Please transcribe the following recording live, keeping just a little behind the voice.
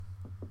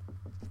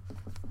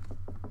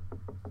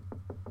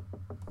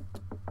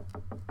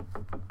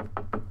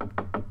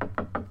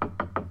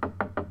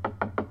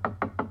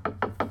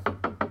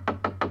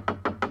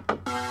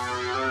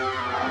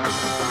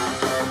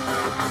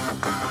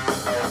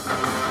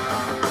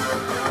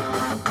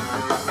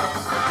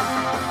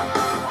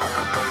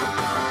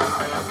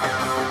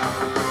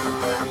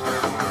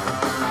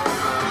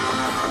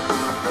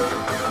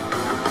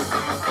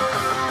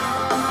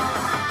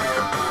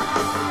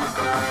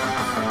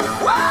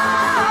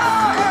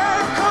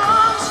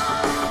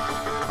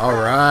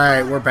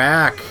right, we're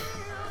back.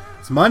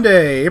 It's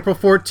Monday, April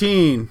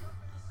 14,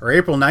 or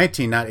April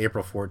 19, not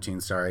April 14,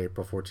 sorry.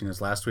 April 14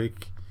 is last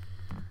week.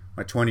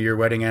 My 20-year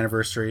wedding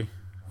anniversary,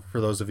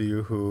 for those of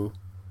you who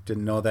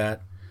didn't know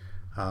that.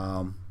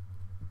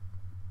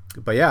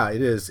 But yeah,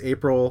 it is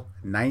April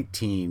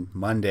 19,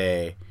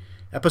 Monday.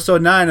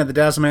 Episode 9 of the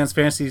Dazzleman's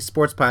Fantasy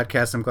Sports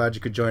Podcast. I'm glad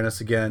you could join us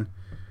again.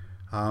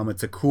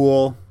 It's a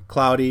cool,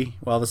 cloudy,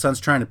 well, the sun's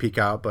trying to peek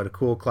out, but a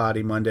cool,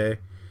 cloudy Monday.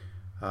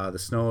 The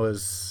snow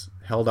is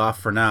held off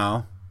for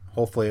now.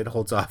 Hopefully it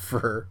holds off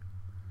for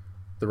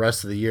the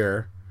rest of the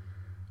year.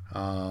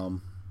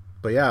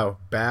 But yeah,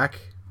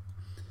 back.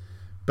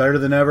 Better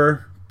than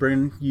ever.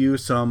 Bring you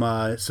some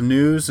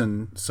news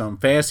and some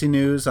fantasy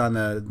news on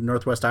the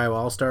Northwest Iowa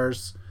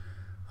All-Stars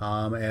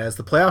as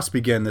the playoffs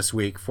begin this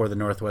week for the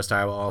Northwest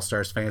Iowa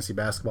All-Stars Fantasy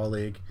Basketball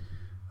League.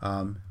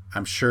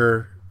 I'm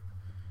sure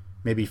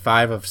maybe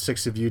 5 of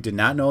 6 of you did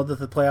not know that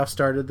the playoffs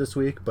started this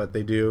week, but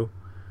they do.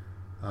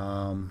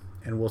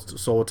 And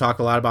we'll talk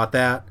a lot about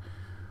that.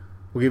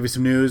 We'll give you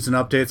some news and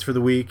updates for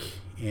the week.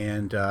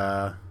 And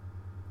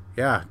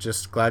yeah,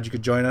 just glad you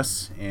could join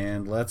us.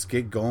 And let's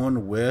get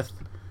going with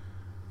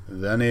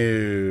the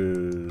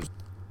news.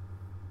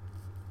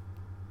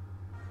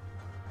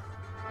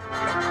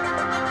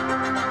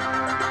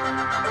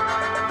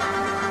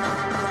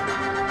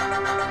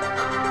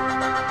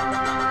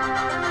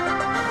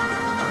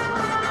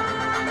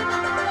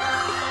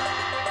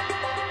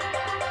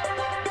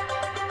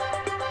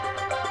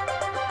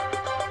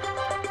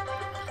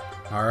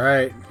 All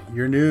right,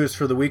 your news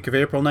for the week of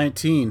April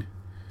 19.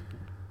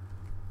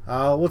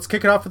 Let's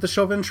kick it off with the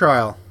Chauvin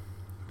trial.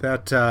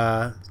 That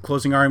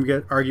closing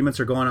arguments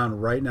are going on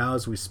right now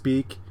as we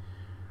speak.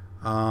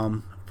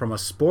 From a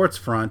sports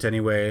front,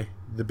 anyway,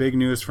 the big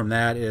news from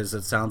that is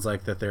it sounds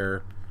like that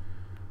they're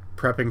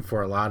prepping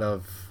for a lot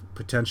of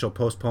potential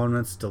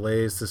postponements,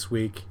 delays this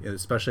week,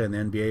 especially on the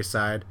NBA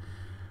side.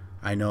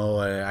 I know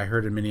I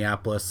heard in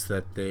Minneapolis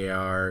that they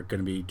are going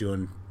to be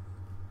doing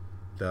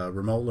the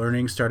remote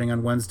learning starting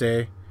on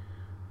Wednesday.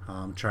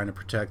 Trying to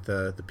protect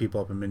the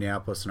people up in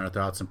Minneapolis, and our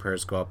thoughts and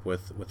prayers go up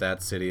with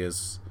that city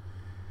as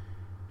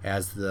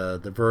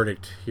the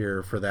verdict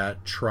here for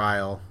that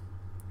trial.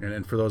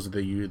 And for those of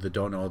you that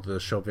don't know, the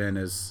Chauvin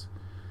is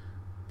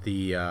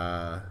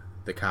the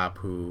cop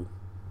who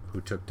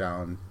took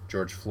down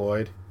George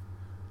Floyd.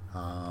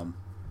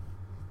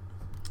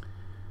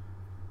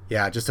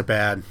 Yeah, just a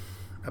bad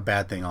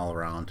thing all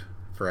around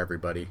for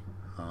everybody.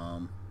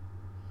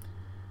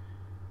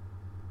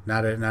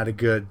 Not a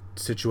good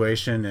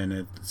situation, and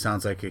it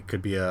sounds like it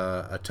could be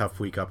a tough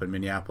week up in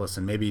Minneapolis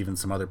and maybe even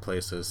some other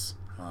places.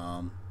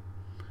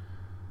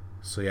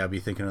 So yeah, be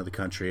thinking of the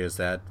country as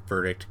that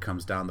verdict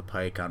comes down the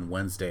pike on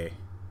Wednesday,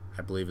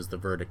 I believe is the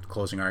verdict.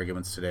 Closing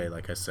arguments today,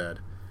 like I said.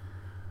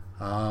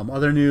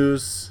 Other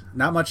news,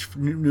 not much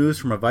news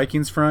from a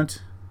Vikings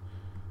front.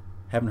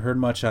 Haven't heard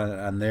much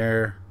on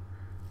there.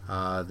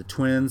 The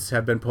Twins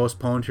have been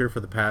postponed here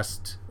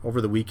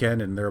over the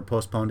weekend, and they're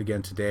postponed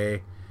again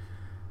today.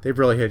 They've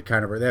really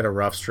they had a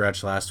rough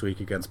stretch last week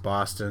against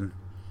Boston.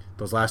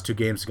 Those last 2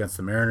 games against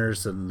the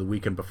Mariners and the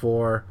weekend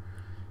before,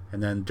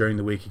 and then during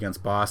the week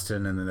against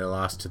Boston, and then they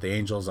lost to the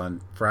Angels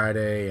on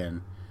Friday,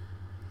 and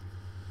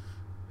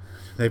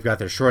they've got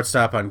their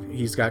shortstop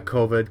he's got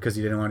COVID because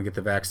he didn't want to get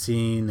the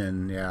vaccine,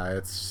 and yeah,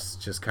 it's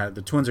just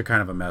the Twins are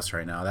kind of a mess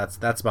right now.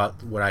 That's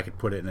about what I could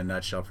put it in a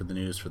nutshell for the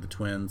news for the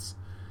Twins.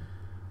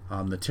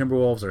 The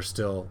Timberwolves are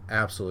still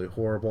absolutely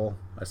horrible.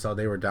 I saw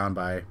they were down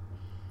by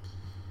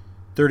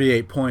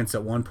 38 points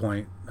at one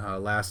point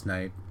last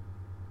night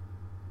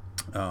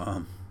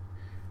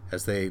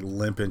as they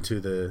limp into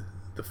the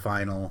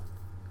final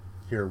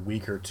here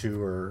week or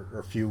two or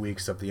a few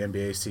weeks of the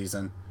NBA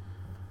season.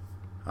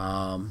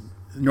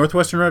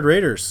 Northwestern Red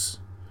Raiders,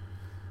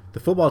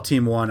 the football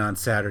team, won on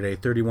Saturday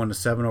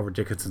 31-7 over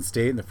Dickinson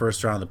State in the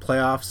first round of the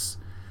playoffs.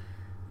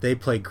 They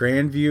play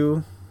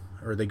Grandview,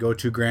 or they go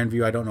to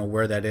Grandview. I don't know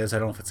where that is. I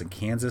don't know if it's in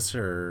Kansas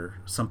or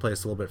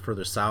someplace a little bit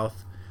further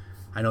south.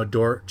 I know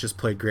Dordt just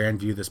played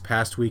Grandview this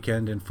past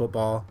weekend in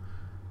football.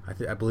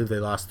 I believe they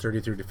lost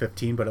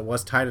 33-15, but it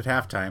was tied at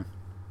halftime.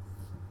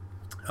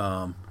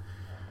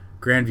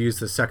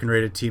 Grandview's the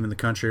second-rated team in the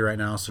country right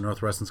now, so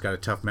Northwestern's got a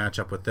tough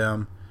matchup with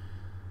them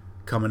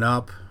coming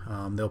up.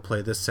 They'll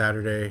play this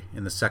Saturday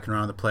in the second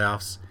round of the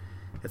playoffs.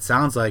 It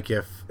sounds like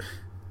if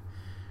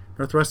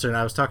Northwestern,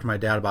 I was talking to my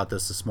dad about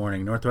this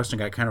morning, Northwestern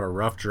got kind of a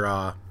rough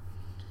draw.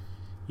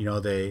 You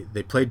know, they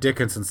played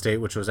Dickinson State,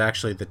 which was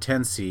actually the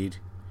 10 seed.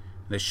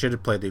 They should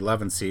have played the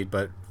 11 seed,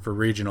 but for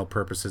regional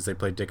purposes, they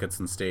played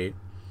Dickinson State.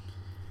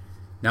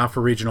 Now,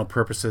 for regional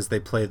purposes, they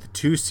play the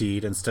 2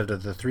 seed instead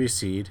of the 3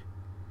 seed.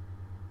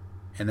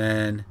 And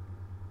then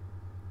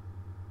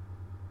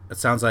it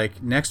sounds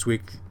like next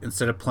week,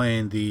 instead of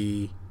playing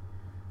the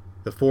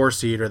 4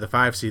 seed or the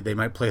 5 seed, they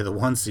might play the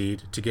 1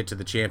 seed to get to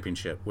the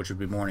championship, which would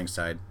be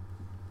Morningside.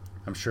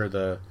 I'm sure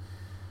the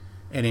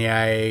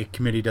NAIA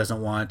committee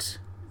doesn't want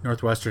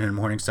Northwestern and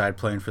Morningside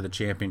playing for the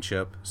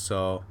championship,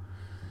 so...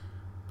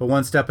 But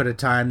one step at a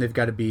time, they've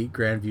got to beat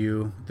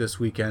Grandview this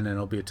weekend, and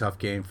it'll be a tough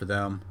game for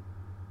them.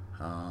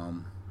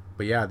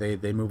 But yeah,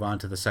 they move on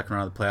to the second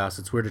round of the playoffs.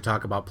 It's weird to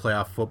talk about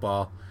playoff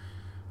football.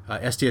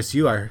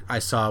 SDSU, I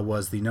saw,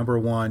 was the number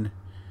one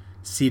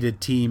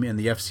seeded team in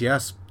the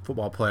FCS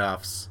football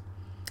playoffs.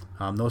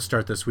 Those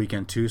start this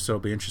weekend too, so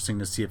it'll be interesting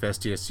to see if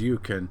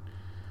SDSU can.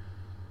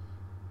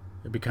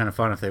 It'd be kind of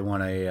fun if they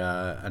won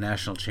a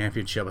national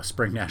championship, a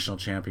spring national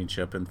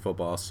championship in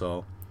football.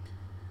 So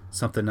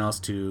something else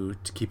to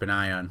keep an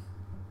eye on.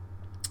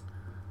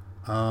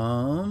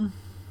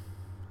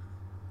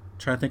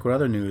 Trying to think what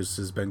other news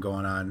has been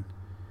going on.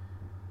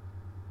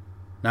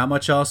 Not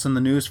much else in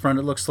the news front,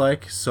 it looks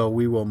like, so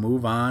we will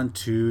move on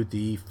to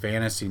the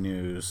fantasy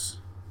news.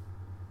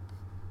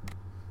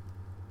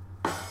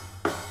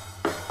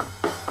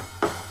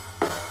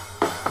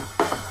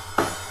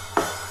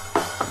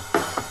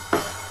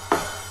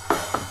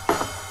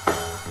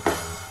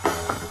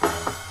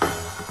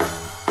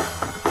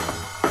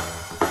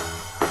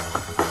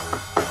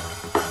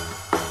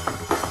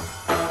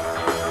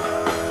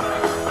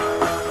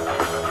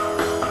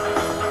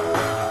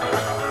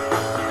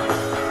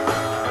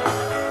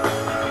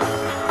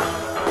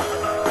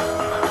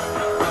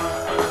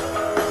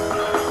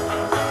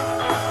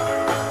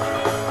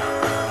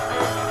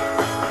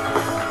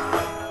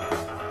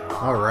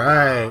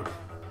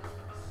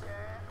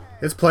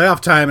 It's playoff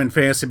time in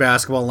fantasy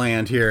basketball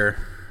land here.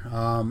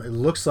 It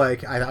looks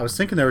like I was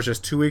thinking there was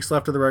just 2 weeks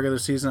left of the regular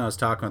season. I was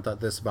talking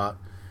about this about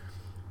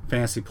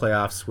fantasy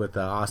playoffs with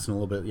Austin a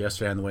little bit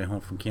yesterday on the way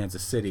home from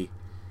Kansas City,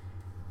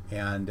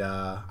 and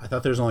I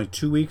thought there was only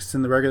 2 weeks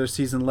in the regular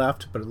season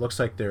left, but it looks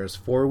like there's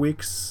 4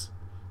 weeks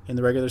in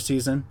the regular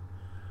season.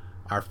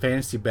 Our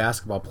fantasy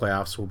basketball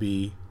playoffs will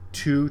be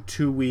two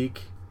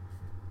 2-week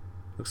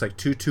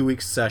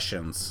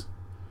sessions.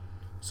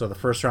 So the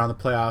first round of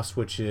the playoffs,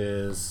 which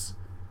is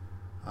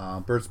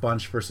Bert's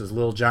Bunch versus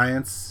Little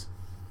Giants,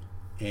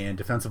 and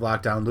Defensive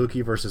Lockdown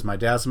Lukey versus my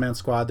Dazzleman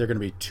squad. They're going to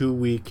be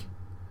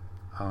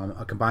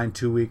a combined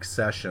 2-week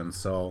session.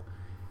 So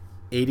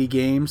 80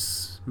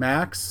 games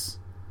max,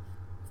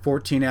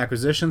 14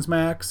 acquisitions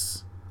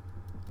max.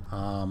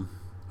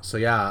 So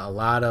yeah, a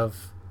lot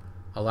of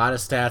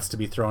stats to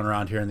be thrown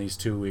around here in these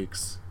 2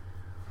 weeks.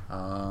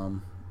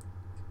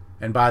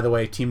 And by the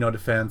way, Team No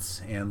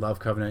Defense and Love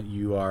Covenant,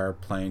 you are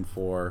playing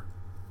for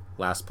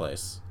last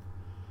place.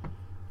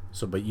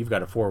 So, but you've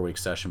got a 4-week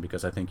session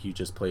because I think you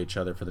just play each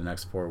other for the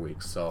next 4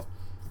 weeks. So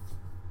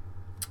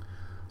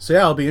yeah,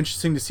 it'll be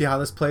interesting to see how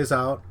this plays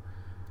out.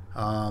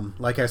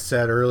 Like I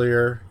said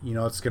earlier,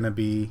 it's going to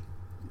be,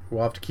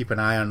 we'll have to keep an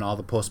eye on all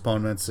the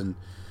postponements and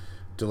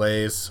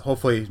delays.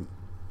 Hopefully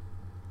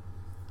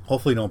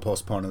no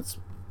postponements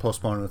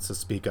to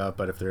speak of,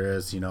 but if there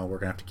is, we're going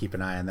to have to keep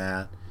an eye on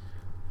that.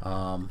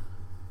 You're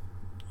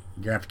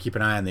going to have to keep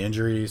an eye on the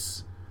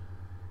injuries.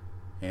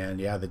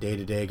 And yeah, the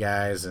day-to-day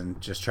guys, and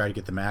just try to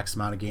get the max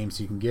amount of games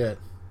you can get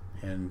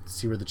and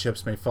see where the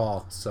chips may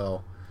fall.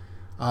 So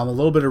a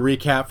little bit of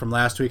recap from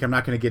last week. I'm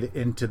not going to get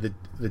into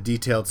the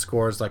detailed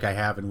scores like I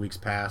have in weeks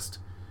past.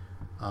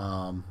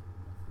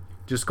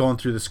 Just going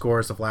through the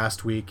scores of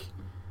last week.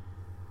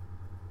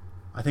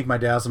 I think my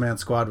Dazzleman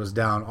squad was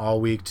down all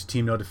week to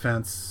Team No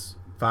Defense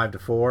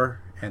 5-4,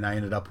 and I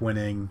ended up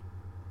winning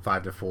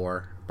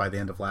 5-4 by the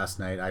end of last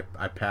night.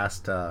 I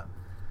passed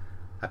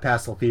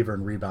Lefevre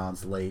in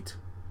rebounds late.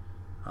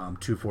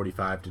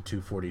 245 to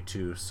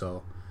 242.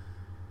 So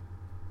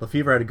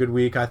Lefevre had a good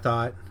week, I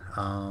thought.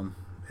 I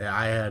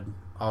had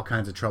all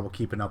kinds of trouble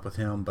keeping up with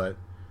him, but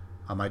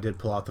I did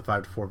pull out the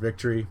 5-4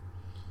 victory.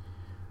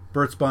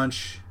 Bert's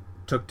Bunch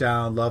took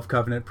down Love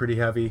Covenant pretty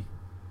heavy.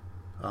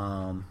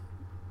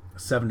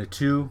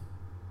 7-2.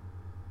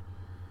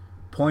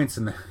 Points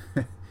in the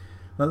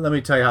let me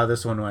tell you how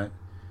this one went.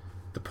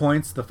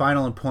 The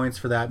final in points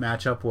for that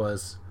matchup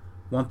was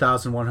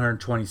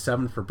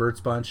 1,127 for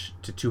Bert's Bunch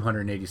to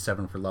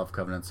 287 for Love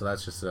Covenant. So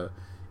that's just an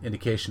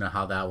indication of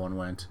how that one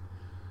went.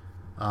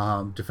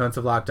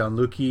 Defensive Lockdown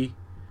Lukey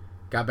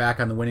got back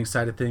on the winning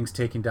side of things,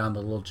 taking down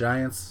the Little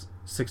Giants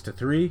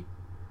 6-3.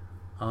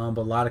 But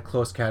a lot of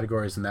close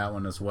categories in that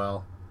one as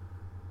well.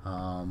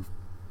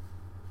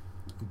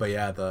 But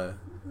yeah, the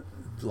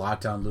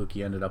Lockdown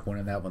Lukey ended up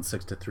winning that one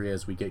 6-3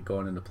 as we get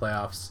going into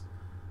playoffs.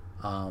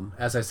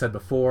 As I said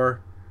before,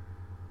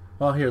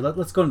 well, here,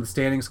 let's go into the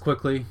standings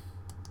quickly.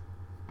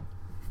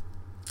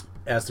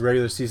 As the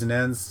regular season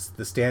ends,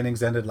 the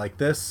standings ended like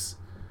this.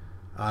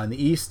 In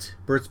the East,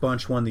 Bert's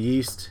Bunch won the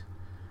East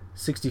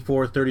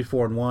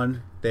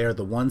 64-34-1. They are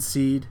the 1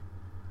 seed.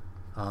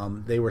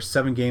 They were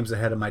 7 games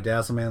ahead of my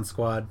Dazzleman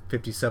squad,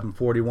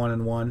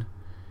 57-41-1.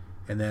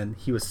 And then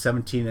he was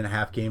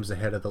 17.5 games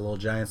ahead of the Little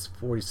Giants,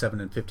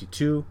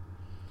 47-52.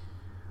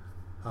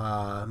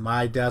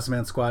 My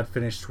Dazzleman squad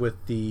finished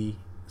with the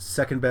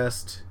second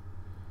best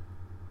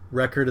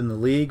record in the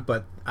league,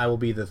 but I will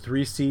be the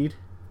 3 seed.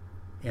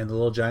 And the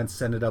Little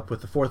Giants ended up with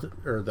the fourth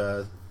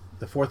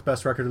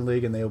best record in the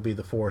league, and they will be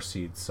the 4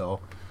 seed. So,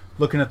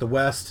 looking at the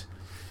West,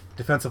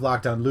 Defensive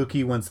Lockdown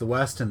Lukey wins the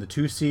West and the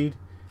 2 seed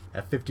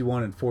at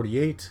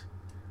 51-48.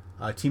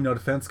 Team No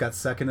Defense got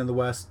second in the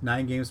West,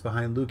 9 games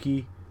behind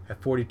Lukey at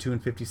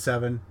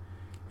 42-57,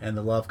 and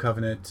the Love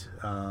Covenant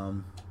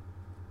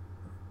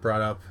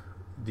brought up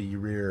the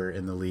rear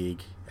in the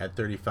league at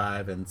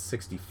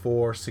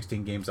 35-64,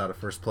 16 games out of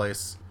first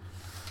place.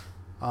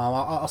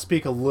 I'll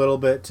speak a little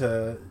bit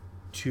to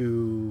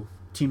Team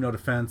No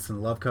Defense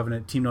and Love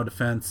Covenant. Team No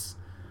Defense,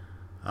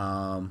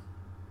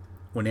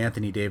 when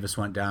Anthony Davis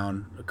went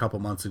down a couple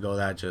months ago,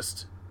 that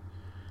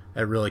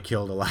really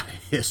killed a lot of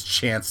his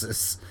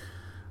chances.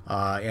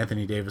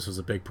 Anthony Davis was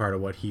a big part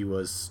of what he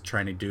was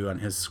trying to do on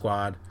his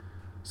squad.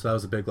 So that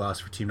was a big loss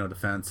for Team No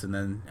Defense. And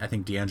then I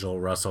think D'Angelo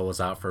Russell was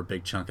out for a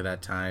big chunk of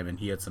that time, and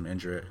he had some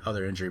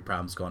other injury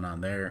problems going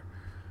on there.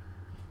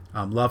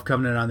 Love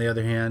Covenant, on the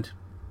other hand,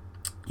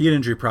 he had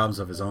injury problems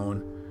of his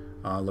own.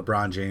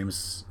 LeBron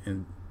James,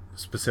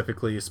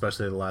 specifically,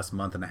 especially the last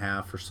month and a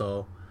half or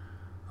so.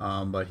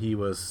 But he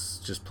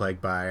was just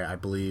plagued by, I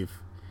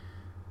believe,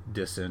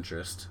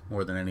 disinterest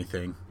more than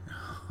anything.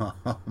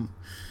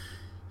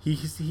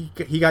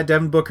 He got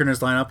Devin Booker in his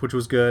lineup, which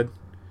was good.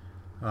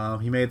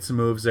 He made some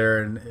moves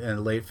there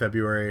in late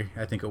February,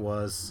 I think it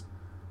was.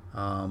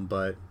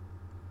 But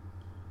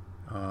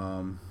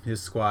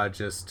his squad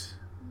just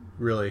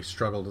really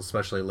struggled,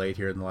 especially late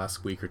here in the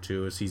last week or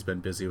two, as he's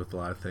been busy with a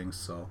lot of things.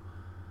 So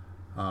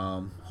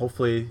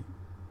hopefully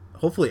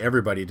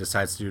everybody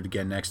decides to do it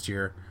again next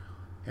year.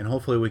 And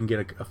hopefully we can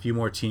get a few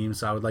more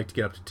teams. I would like to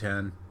get up to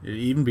 10. It'd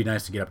even be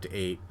nice to get up to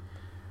 8.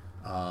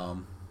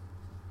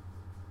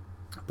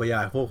 But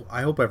yeah,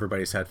 I hope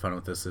everybody's had fun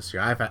with this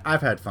year.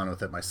 I've had fun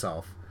with it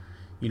myself.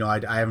 You know,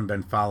 I haven't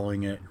been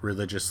following it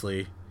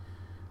religiously.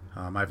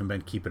 I haven't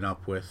been keeping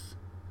up with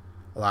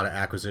a lot of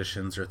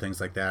acquisitions or things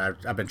like that.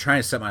 I've been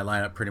trying to set my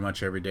lineup pretty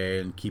much every day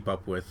and keep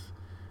up with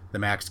the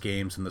max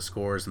games and the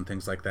scores and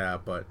things like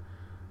that. But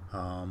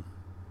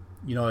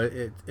you know,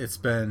 it's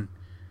been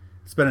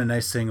a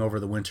nice thing over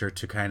the winter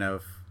to kind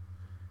of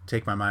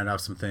take my mind off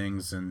some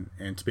things and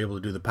to be able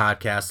to do the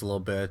podcast a little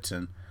bit,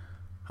 and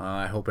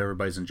I hope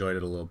everybody's enjoyed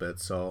it a little bit.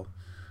 So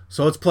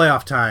it's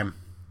playoff time.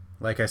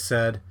 Like I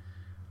said,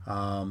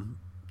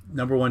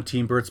 number one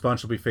team, Birds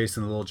Bunch, will be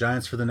facing the Little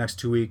Giants for the next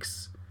 2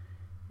 weeks,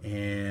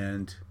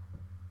 and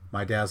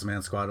my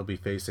Dazzleman squad will be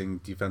facing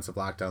Defensive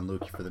Lockdown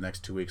Lukey for the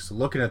next 2 weeks. So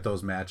looking at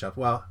those matchups,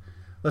 well,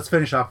 let's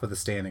finish off with the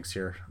standings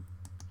here.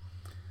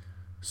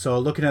 So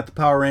looking at the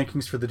power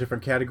rankings for the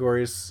different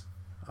categories,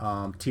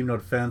 Team No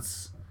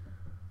Defense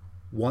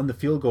won the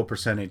field goal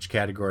percentage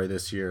category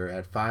this year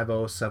at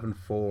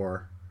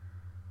 5.074.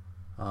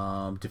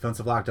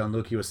 Defensive Lockdown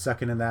Lukey was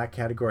second in that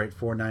category at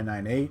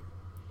 4.998.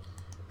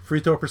 Free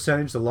throw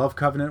percentage, the Love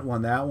Covenant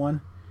won that one,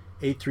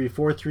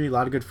 8.343. A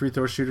lot of good free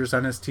throw shooters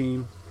on his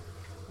team,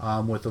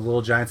 with the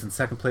Little Giants in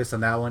second place on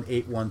that one,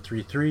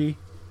 8.133.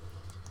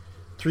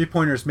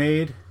 3-pointers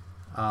made,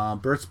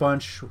 Birds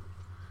Bunch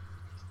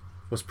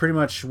was pretty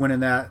much winning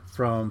that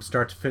from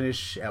start to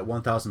finish at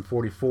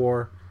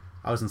 1,044.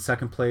 I was in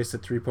second place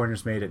at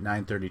 3-pointers made at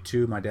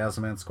 932, my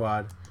Dazzleman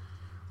squad.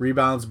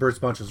 Rebounds, Birds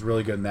Bunch was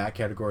really good in that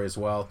category as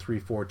well,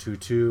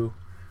 3,422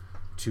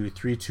 to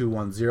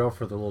 3,210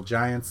 for the Little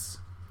Giants.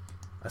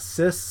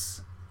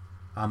 Assists,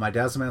 my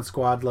Dazzleman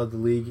squad led the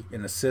league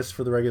in assists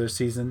for the regular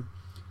season,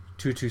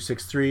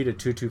 2,263 to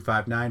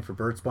 2,259 for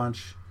Birds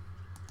Bunch.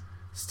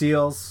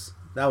 Steals,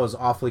 that was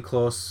awfully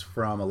close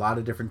from a lot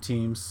of different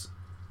teams.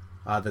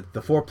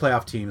 The 4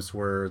 playoff teams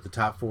were the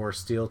top 4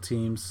 steal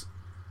teams.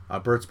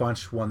 Birds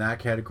Bunch won that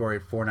category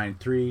at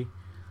 493.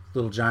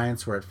 Little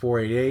Giants were at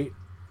 488.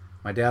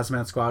 My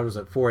Dazzleman squad was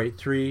at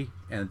 483,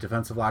 and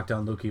Defensive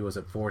Lockdown Lukey was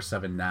at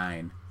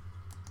 479.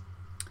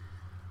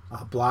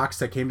 Blocks,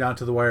 that came down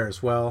to the wire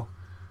as well.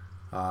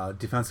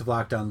 Defensive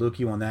Lockdown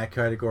Lukey won that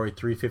category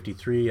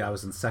 353. I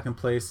was in second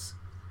place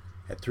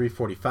at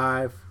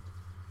 345.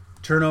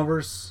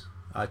 Turnovers,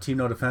 Team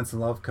No Defense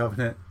and Love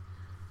Covenant,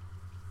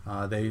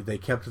 they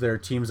kept their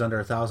teams under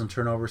 1,000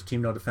 turnovers.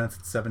 Team No Defense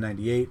at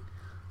 798.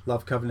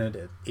 Love Covenant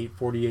at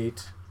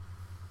 848.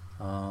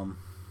 And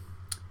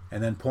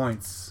then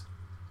points,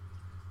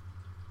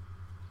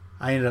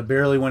 I ended up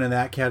barely winning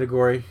that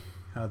category.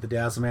 The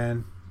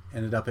Dazzleman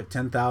ended up at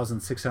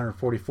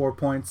 10,644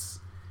 points,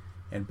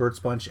 and Birds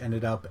Bunch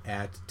ended up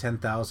at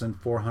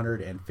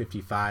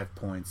 10,455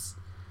 points,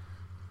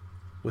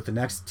 with the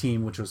next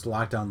team, which was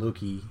Lockdown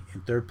Lukey, in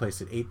third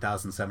place at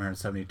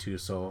 8,772.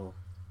 So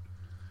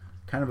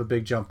kind of a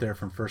big jump there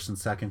from first and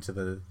second to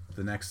the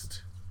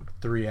next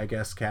 3, I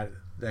guess,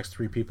 next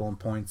 3 people in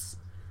points.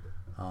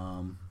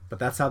 But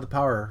that's how the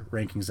power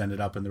rankings ended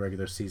up in the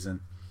regular season.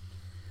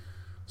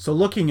 So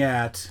looking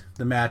at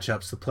the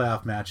matchups, the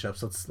playoff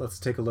matchups, let's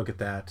take a look at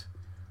that.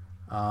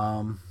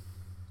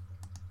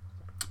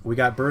 We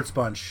got Birds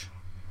Bunch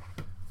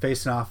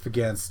facing off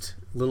against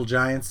Little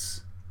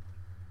Giants.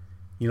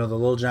 You know, the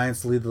Little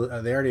Giants lead.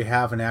 They already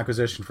have an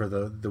acquisition for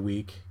the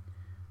week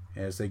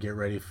as they get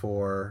ready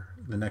for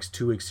the next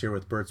 2 weeks here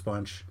with Birds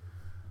Bunch.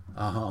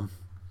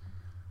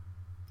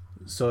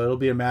 So it'll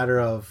be a matter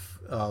of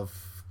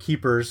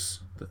keepers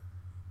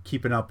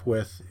keeping up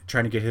with,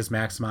 trying to get his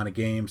max amount of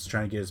games,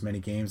 trying to get as many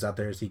games out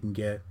there as he can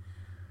get,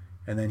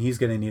 and then he's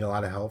going to need a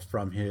lot of help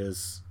from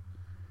his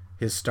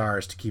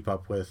stars to keep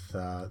up with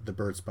the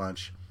Birds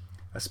Bunch,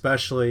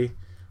 especially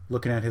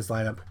looking at his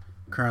lineup: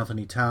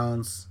 Karl-Anthony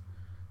Towns,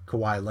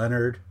 Kawhi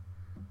Leonard,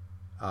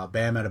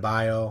 Bam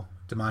Adebayo,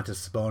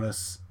 Domantas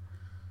Sabonis.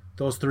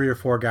 Those 3 or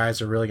 4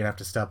 guys are really going to have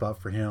to step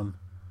up for him.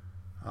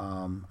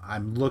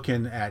 I'm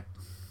looking at,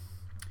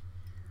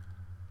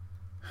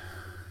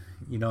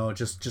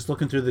 just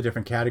looking through the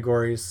different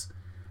categories.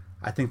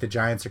 I think the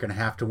Giants are going to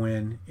have to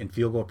win in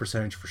field goal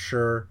percentage for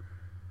sure.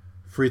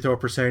 Free throw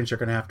percentage, they're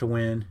going to have to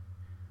win.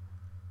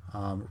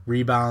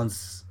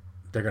 Rebounds,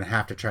 they're going to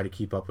have to try to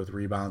keep up with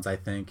rebounds, I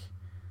think.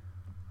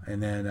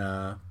 And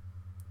then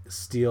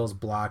steals,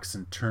 blocks,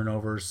 and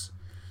turnovers.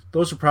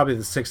 Those are probably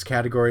the 6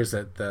 categories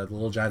that the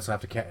Little Giants will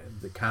have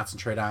to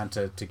concentrate on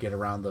to get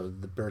around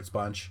the Birds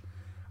bunch.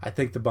 I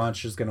think the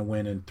bunch is going to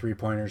win in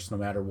 3-pointers no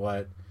matter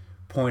what.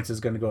 Points is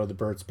going to go to the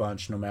Birds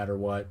bunch no matter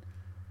what.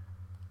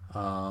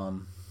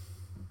 But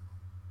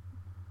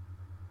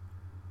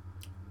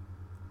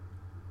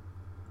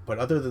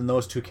other than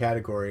those 2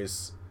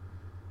 categories,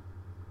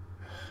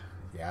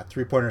 yeah,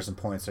 3-pointers and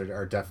points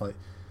are definitely.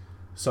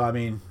 So, I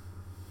mean,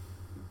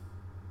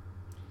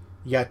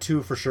 you got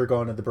 2 for sure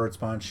going to the Birds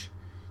bunch.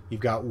 You've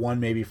got 1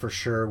 maybe for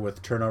sure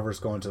with turnovers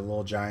going to the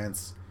Little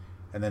Giants,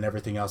 and then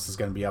everything else is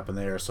going to be up in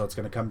the air. So it's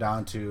going to come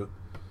down to,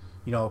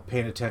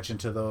 paying attention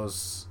to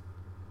those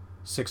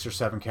 6 or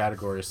 7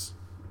 categories.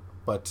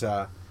 But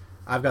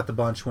I've got the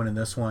bunch winning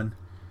this one.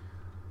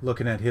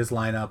 Looking at his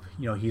lineup,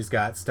 he's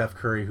got Steph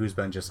Curry, who's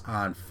been just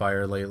on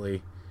fire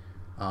lately.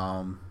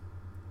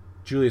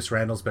 Julius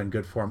Randle's been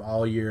good for him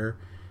all year.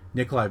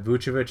 Nikolai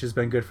Vucevic has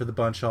been good for the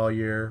bunch all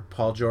year.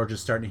 Paul George is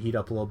starting to heat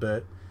up a little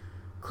bit.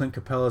 Clint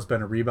Capella's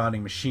been a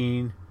rebounding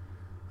machine.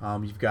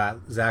 You've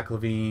got Zach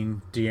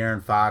LaVine,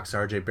 De'Aaron Fox,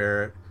 RJ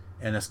Barrett,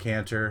 Enes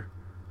Kanter,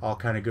 all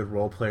kind of good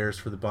role players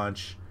for the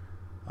bunch.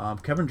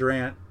 Kevin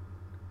Durant,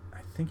 I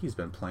think he's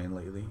been playing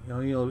lately.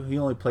 He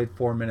only played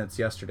 4 minutes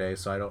yesterday,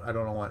 so I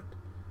don't know what.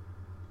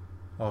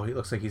 Oh, he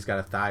looks like he's got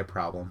a thigh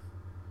problem.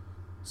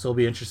 So it'll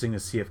be interesting to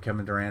see if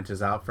Kevin Durant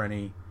is out for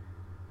any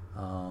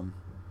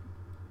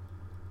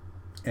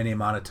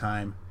amount of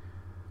time.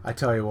 I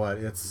tell you what,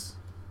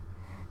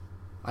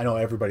 I know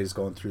everybody's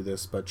going through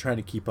this, but trying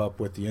to keep up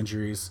with the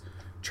injuries,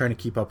 trying to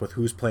keep up with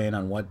who's playing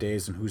on what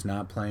days and who's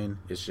not playing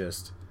is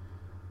just,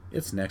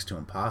 it's next to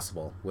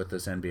impossible with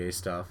this NBA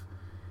stuff.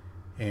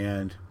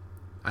 And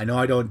I know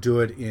I don't do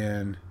it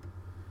in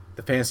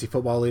the Fantasy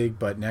Football League,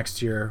 but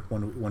next year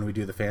when we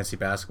do the Fantasy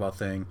Basketball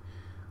thing,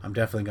 I'm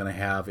definitely going to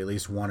have at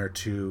least 1 or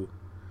 2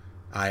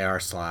 IR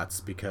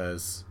slots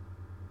because,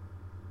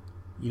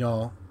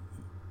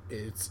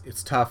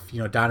 it's tough.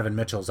 Donovan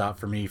Mitchell's out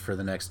for me for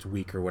the next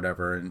week or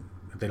whatever, and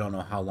they don't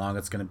know how long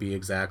it's going to be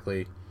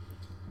exactly.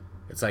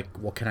 It's like,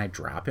 well, can I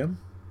drop him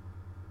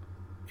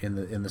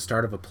in the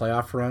start of a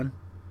playoff run,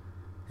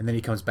 and then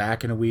he comes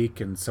back in a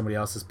week and somebody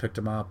else has picked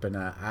him up, and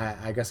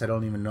I guess I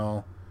don't even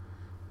know,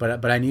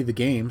 but I need the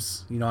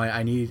games.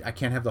 I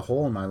can't have the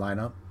hole in my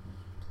lineup,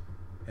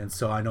 and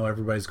so I know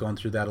everybody's going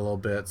through that a little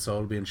bit. So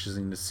it'll be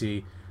interesting to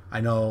see.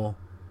 I know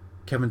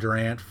Kevin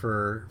Durant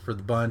for the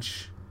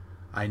bunch.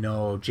 I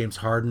know James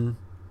Harden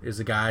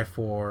is a guy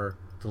for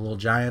the Little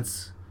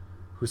Giants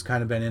who's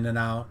kind of been in and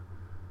out.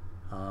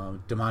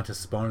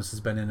 Domantas Sabonis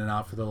has been in and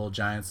out for the Little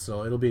Giants.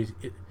 So it'll be,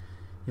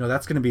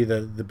 that's going to be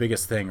the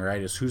biggest thing,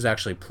 right, is who's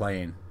actually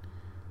playing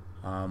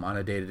on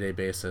a day-to-day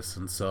basis.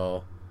 And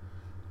so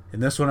in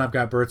this one, I've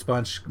got Birds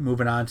Bunch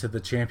moving on to the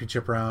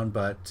championship round,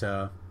 but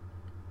I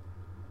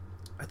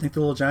think the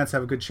Little Giants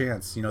have a good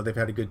chance. They've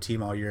had a good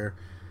team all year.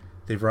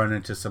 They've run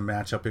into some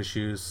matchup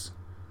issues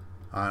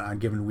on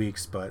given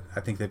weeks, but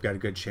I think they've got a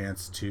good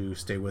chance to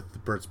stay with the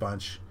Birds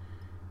Bunch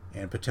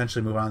and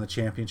potentially move on to the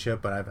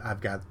championship. But I've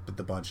got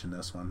the bunch in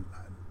this one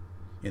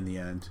in the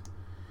end.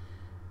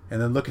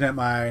 And then looking at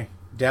my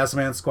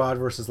Dazzleman squad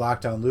versus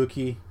Lockdown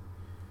Lukey,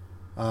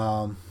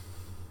 I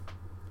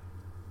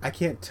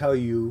can't tell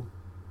you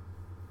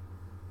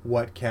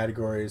what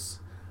categories.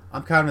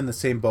 I'm kind of in the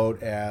same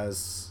boat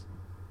as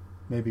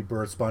maybe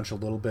Birds Bunch a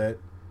little bit.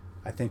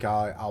 I think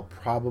I'll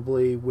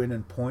probably win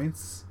in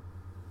points,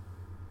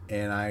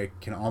 and I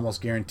can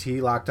almost guarantee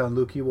Lockdown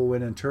Lukey will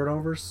win in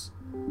turnovers.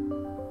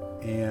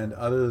 And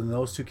other than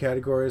those 2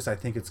 categories, I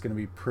think it's going to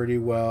be pretty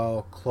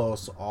well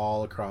close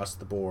all across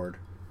the board.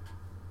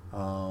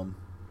 I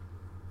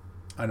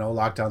know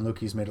Lockdown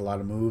Lukey's made a lot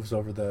of moves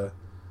over the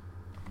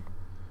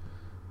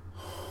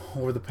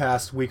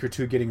past week or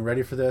 2 getting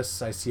ready for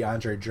this. I see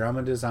Andre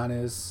Drummond is on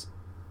his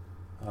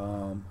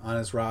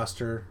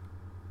roster.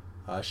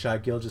 Shai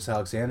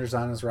Gilgeous-Alexander's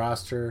on his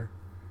roster.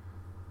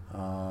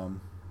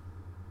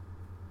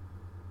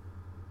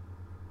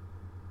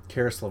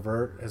 Karis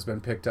LeVert has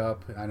been picked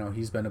up. I know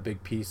he's been a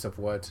big piece of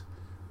what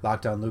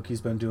Lockdown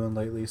Lukey's been doing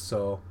lately.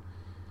 So,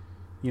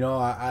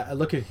 I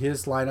look at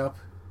his lineup.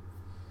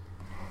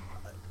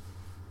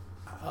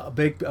 A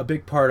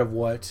big part of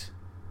what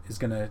is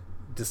going to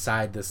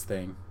decide this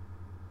thing.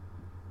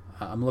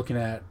 I'm looking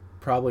at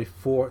probably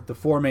the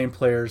 4 main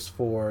players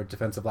for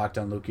defensive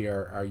Lockdown Lukey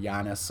are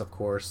Giannis, of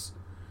course.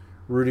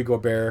 Rudy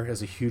Gobert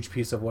is a huge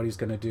piece of what he's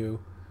going to do.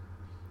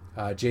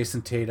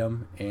 Jason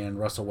Tatum and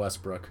Russell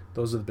Westbrook.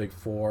 Those are the big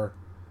 4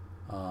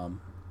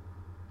 kind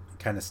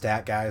of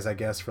stat guys, I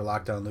guess, for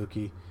Lockdown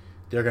Lukey.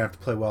 they're going to have to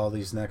play well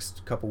these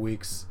next couple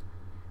weeks.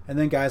 And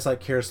then guys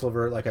like Karis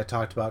LeVert, like I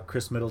talked about,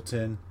 Chris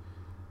Middleton,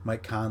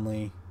 Mike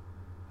Conley,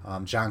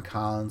 John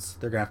Collins,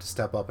 they're going to have to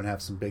step up and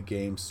have some big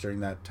games during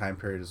that time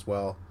period as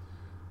well.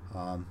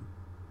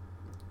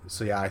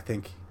 So yeah, I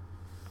think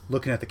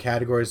looking at the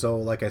categories though,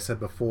 like I said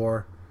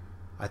before,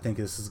 I think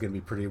this is going to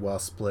be pretty well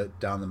split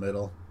down the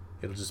middle.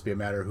 It'll just be a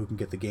matter of who can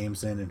get the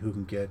games in and who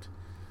can get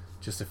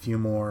just a few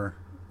more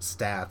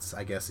stats,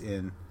 I guess,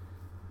 in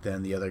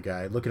than the other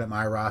guy. Looking at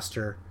my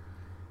roster,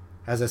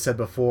 as I said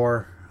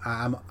before,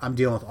 I'm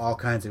dealing with all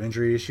kinds of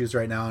injury issues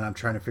right now, and I'm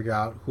trying to figure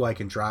out who I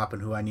can drop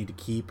and who I need to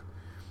keep.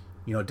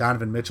 You know,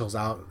 Donovan Mitchell's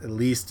out at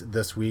least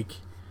this week.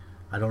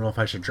 I don't know if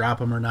I should drop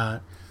him or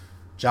not.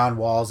 John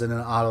Wall's in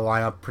and out of the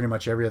lineup pretty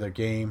much every other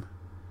game.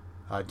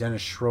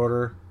 Dennis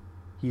Schroeder,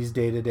 he's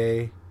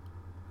day-to-day.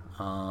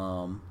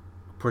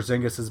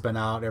 Porzingis has been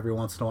out every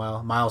once in a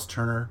while. Miles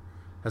Turner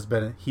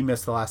he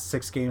missed the last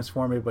 6 games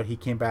for me, but he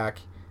came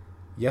back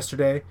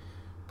yesterday.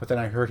 But then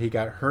I heard he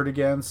got hurt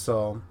again,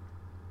 so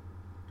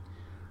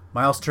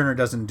Miles Turner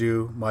doesn't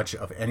do much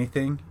of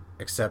anything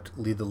except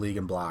lead the league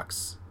in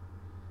blocks.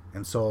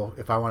 And so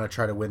if I want to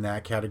try to win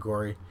that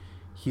category,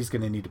 he's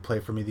going to need to play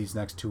for me these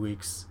next 2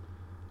 weeks.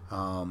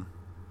 And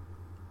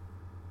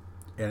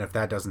if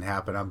that doesn't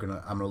happen, I'm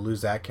gonna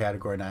lose that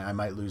category, and I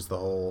might lose the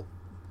whole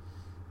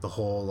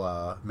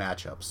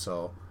matchup.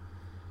 So,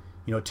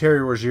 you know, Terry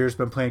Rozier's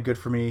been playing good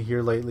for me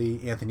here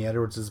lately. Anthony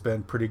Edwards has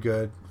been pretty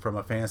good from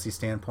a fantasy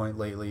standpoint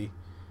lately.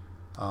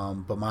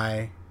 But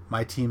my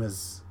team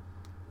is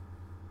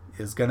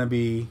gonna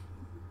be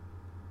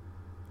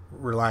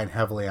relying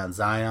heavily on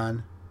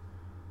Zion,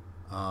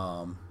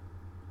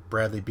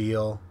 Bradley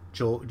Beal,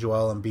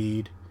 Joel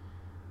Embiid,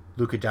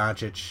 Luka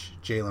Doncic,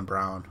 Jaylen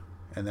Brown,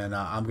 and then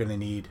I'm gonna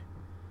need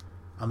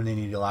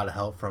a lot of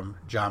help from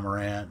John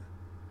Morant.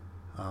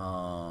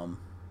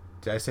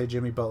 Did I say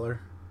Jimmy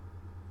Butler?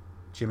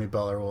 Jimmy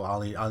Butler. Well,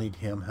 I'll need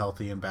him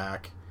healthy and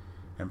back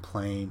and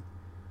playing.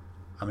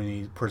 I'm gonna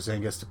need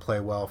Porzingis to play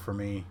well for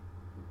me,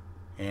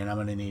 and I'm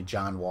gonna need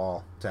John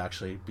Wall to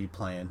actually be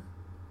playing.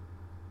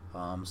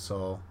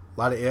 So a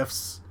lot of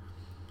ifs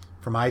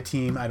for my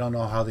team. I don't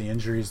know how the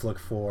injuries look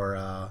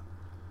for.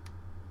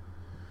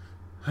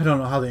 I don't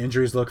know how the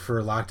injuries look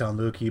for Lockdown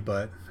Lukey,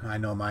 but I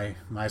know my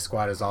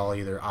squad is all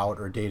either out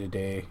or day to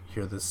day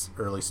here this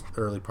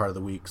early part of the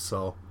week.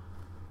 So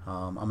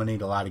I'm gonna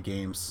need a lot of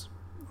games.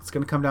 It's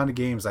gonna come down to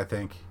games, I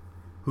think.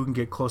 Who can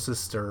get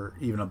closest or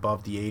even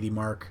above the 80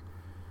 mark,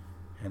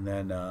 and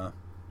then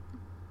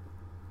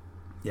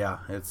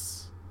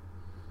it's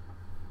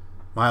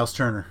Miles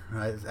Turner.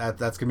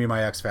 That's gonna be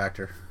my X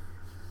factor.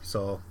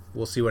 So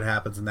we'll see what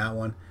happens in that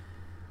one.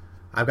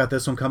 I've got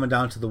this one coming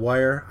down to the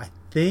wire. I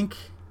think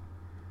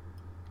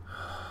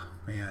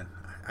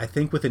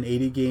with an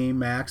 80 game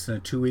max and a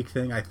 2 week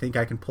thing, I think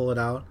I can pull it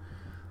out.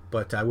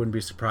 But I wouldn't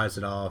be surprised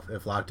at all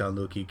if Lockdown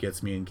Lukey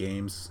gets me in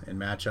games and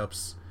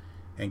matchups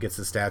and gets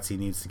the stats he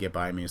needs to get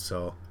by me.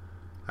 So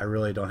I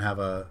really don't have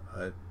a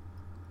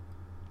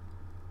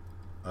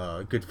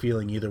good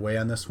feeling either way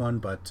on this one.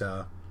 But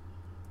I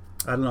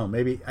don't know.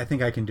 Maybe I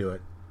think I can do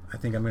it. I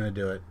think I'm going to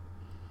do it.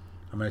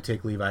 I'm going to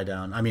take Levi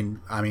down. I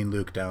mean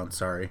Luke down.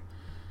 Sorry.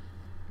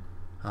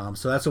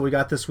 So that's what we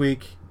got this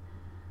week.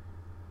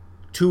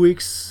 2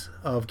 weeks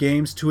of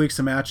games, 2 weeks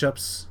of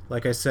matchups.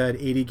 Like I said,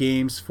 80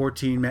 games,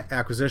 14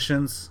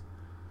 acquisitions.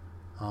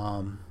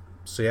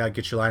 So yeah,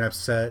 get your lineup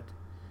set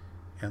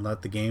and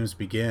let the games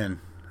begin.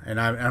 And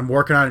I'm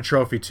working on a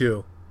trophy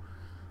too.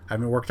 I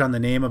haven't worked on the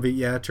name of it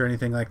yet or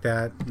anything like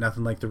that.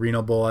 Nothing like the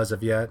Reno Bowl as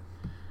of yet.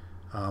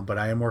 But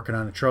I am working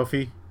on a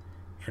trophy,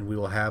 and we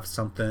will have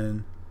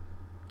something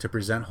to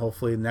present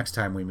hopefully next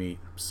time we meet.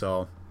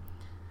 So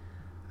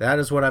that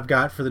is what I've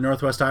got for the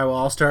Northwest Iowa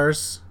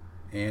All-Stars.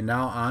 And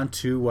now on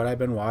to what I've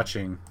been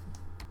watching.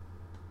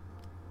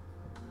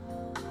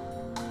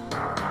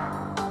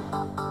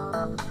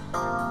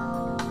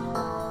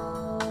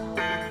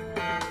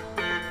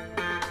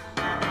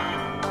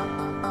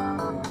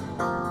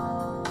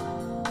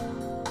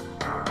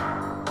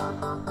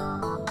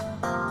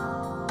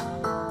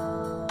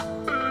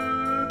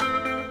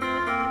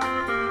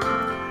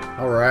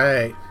 All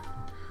right.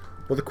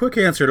 Well, the quick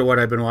answer to what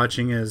I've been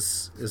watching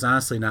is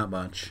honestly not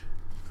much.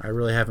 I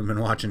really haven't been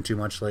watching too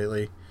much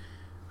lately.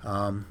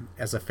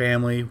 As a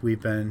family, we've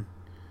been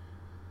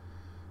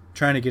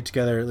trying to get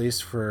together at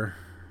least for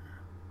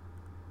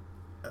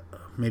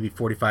maybe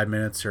 45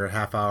 minutes or a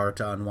half hour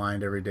to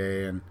unwind every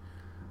day, and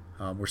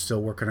we're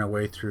still working our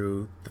way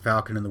through The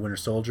Falcon and the Winter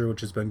Soldier,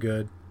 which has been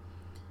good.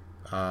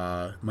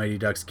 Mighty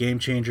Ducks Game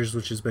Changers,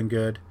 which has been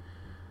good.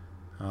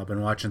 I've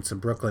been watching some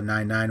Brooklyn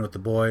Nine-Nine with the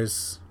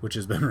boys, which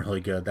has been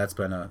really good. That's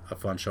been a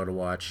fun show to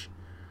watch,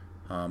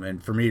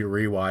 and for me to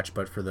rewatch,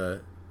 but for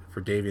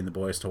Davey and the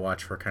boys to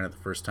watch for kind of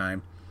the first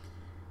time.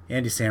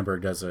 Andy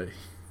Samberg does a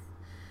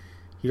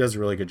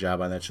really good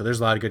job on that show. There's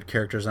a lot of good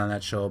characters on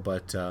that show,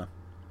 but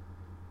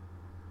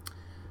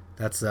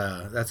that's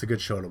a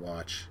good show to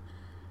watch.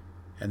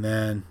 And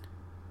then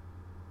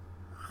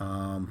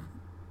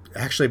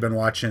actually been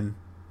watching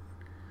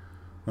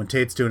when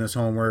Tate's doing his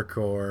homework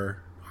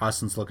or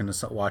Austin's looking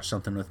to watch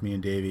something with me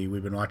and Davey.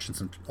 We've been watching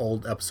some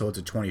old episodes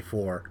of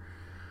 24,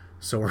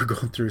 so we're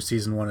going through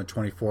season 1 of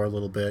 24 a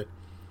little bit.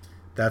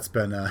 That's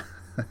been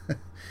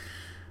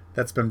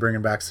that's been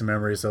bringing back some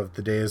memories of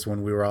the days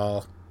when we were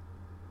all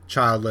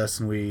childless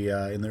and we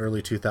in the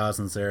early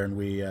 2000s there, and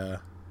we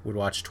would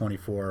watch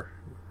 24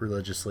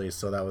 religiously.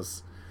 So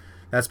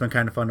that's been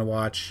kind of fun to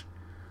watch.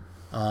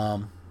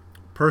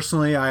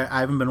 Personally, I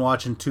haven't been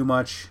watching too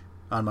much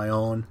on my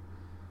own.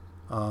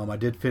 I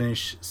did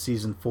finish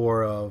season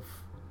 4 of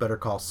Better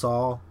Call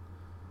Saul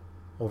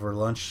over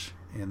lunch,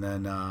 and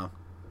then I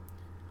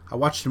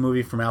watched a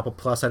movie from Apple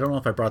Plus. I don't know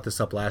if I brought this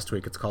up last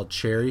week. It's called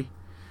Cherry.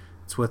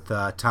 It's with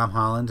Tom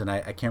Holland, and I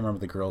can't remember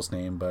the girl's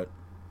name, but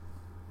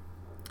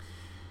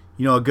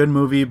a good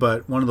movie,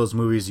 but one of those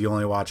movies you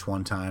only watch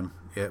one time.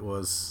 It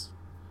was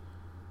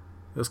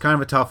kind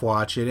of a tough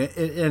watch. It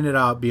ended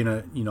up being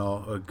a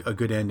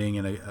good ending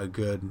and a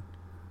good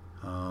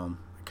kind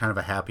of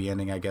a happy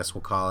ending, I guess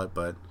we'll call it.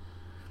 But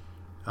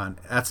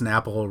that's an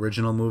Apple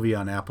original movie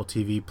on Apple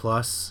TV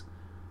Plus.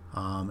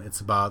 It's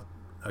about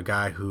a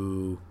guy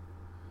who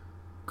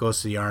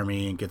goes to the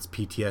Army and gets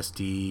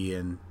PTSD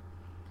and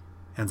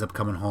ends up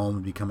coming home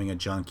and becoming a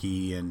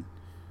junkie, and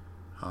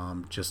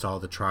just all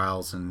the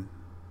trials and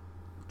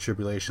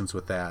tribulations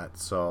with that.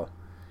 So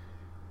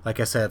like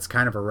I said, it's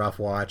kind of a rough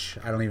watch.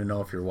 I don't even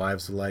know if your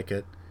wives would like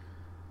it.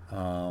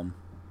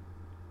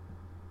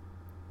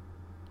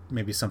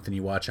 Maybe something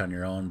you watch on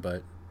your own,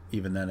 but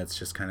even then it's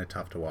just kind of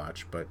tough to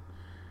watch. But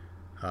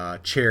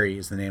Cherry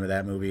is the name of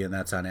that movie, and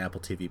that's on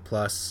Apple TV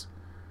Plus.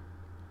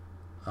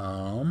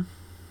 And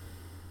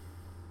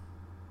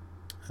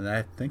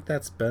I think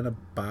that's been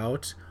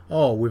about...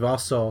 Oh, we've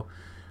also,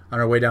 on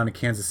our way down to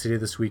Kansas City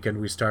this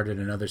weekend, we started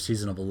another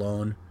season of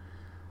Alone.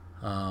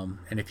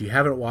 And if you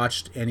haven't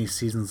watched any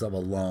seasons of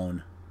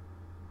Alone,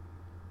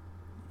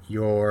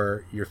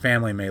 your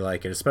family may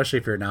like it, especially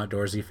if you're an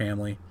outdoorsy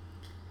family.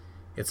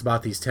 It's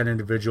about these 10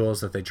 individuals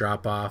that they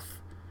drop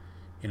off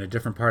in a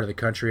different part of the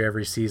country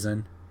every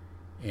season,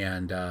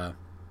 and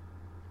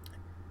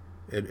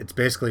it's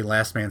basically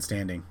last man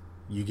standing.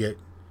 You get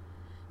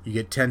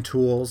 10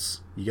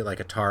 tools. You get like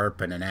a tarp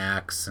and an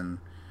axe and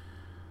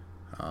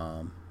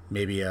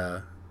maybe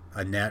a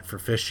net for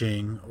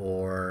fishing,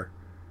 or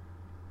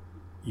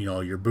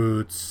your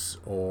boots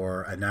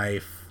or a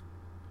knife.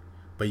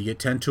 But you get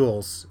 10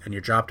 tools, and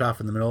you're dropped off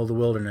in the middle of the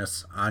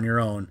wilderness on your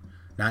own,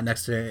 not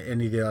next to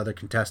any of the other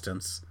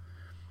contestants.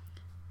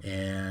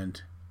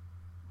 And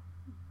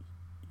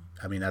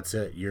I mean, that's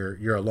it.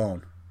 You're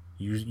alone.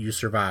 You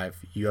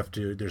survive. You have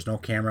to. There's no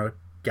camera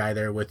guy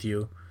there with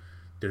you.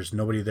 There's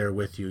nobody there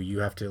with you. You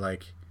have to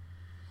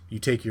you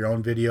take your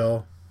own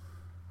video,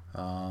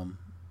 and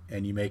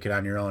you make it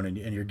on your own. And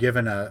you're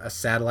given a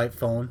satellite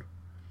phone.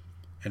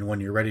 And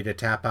when you're ready to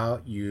tap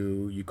out,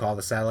 you call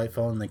the satellite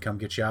phone, and they come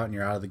get you out, and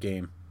you're out of the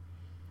game.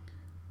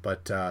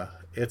 But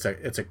it's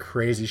a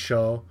crazy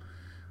show,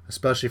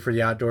 especially for the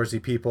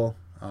outdoorsy people.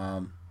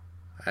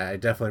 I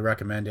definitely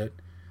recommend it.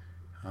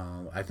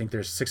 I think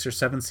there's 6 or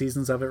 7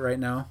 seasons of it right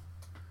now.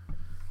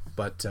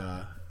 But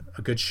a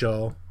good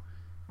show,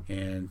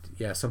 and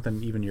yeah,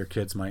 something even your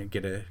kids might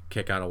get a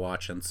kick out of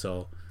watching.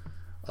 So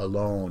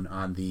Alone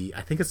on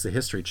I think it's the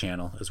History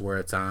Channel is where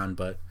it's on,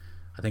 but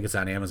I think it's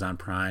on Amazon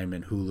Prime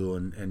and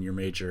Hulu and your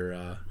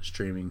major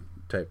streaming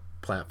type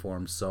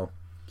platforms. So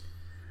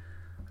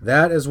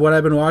that is what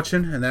I've been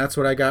watching, and that's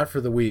what I got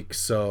for the week.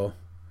 So,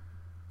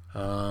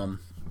 yeah,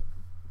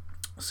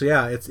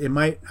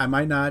 I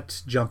might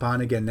not jump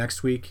on again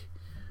next week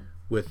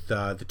with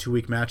the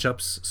 2-week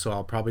matchups. So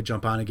I'll probably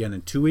jump on again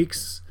in 2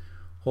 weeks.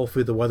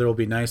 Hopefully the weather will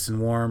be nice and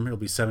warm. It'll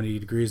be 70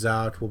 degrees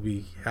out.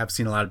 Have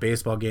seen a lot of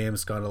baseball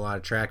games, gone to a lot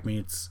of track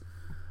meets,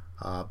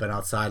 been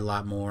outside a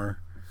lot more.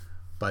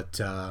 But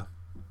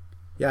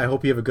yeah, I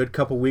hope you have a good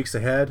couple weeks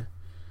ahead.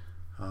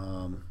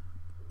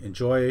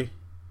 Enjoy,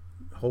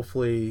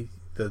 hopefully,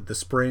 the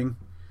spring,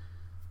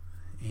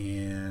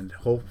 and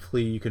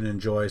hopefully you can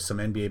enjoy some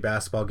NBA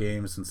basketball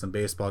games and some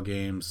baseball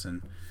games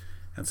and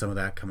some of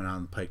that coming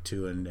on the pike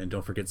too. And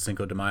don't forget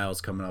Cinco de Mayo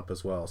is coming up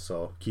as well.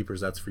 So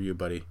Keepers, that's for you,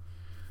 buddy.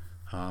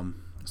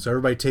 So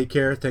everybody take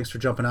care. Thanks for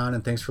jumping on,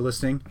 and thanks for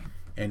listening.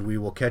 And we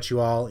will catch you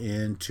all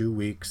in 2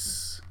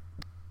 weeks.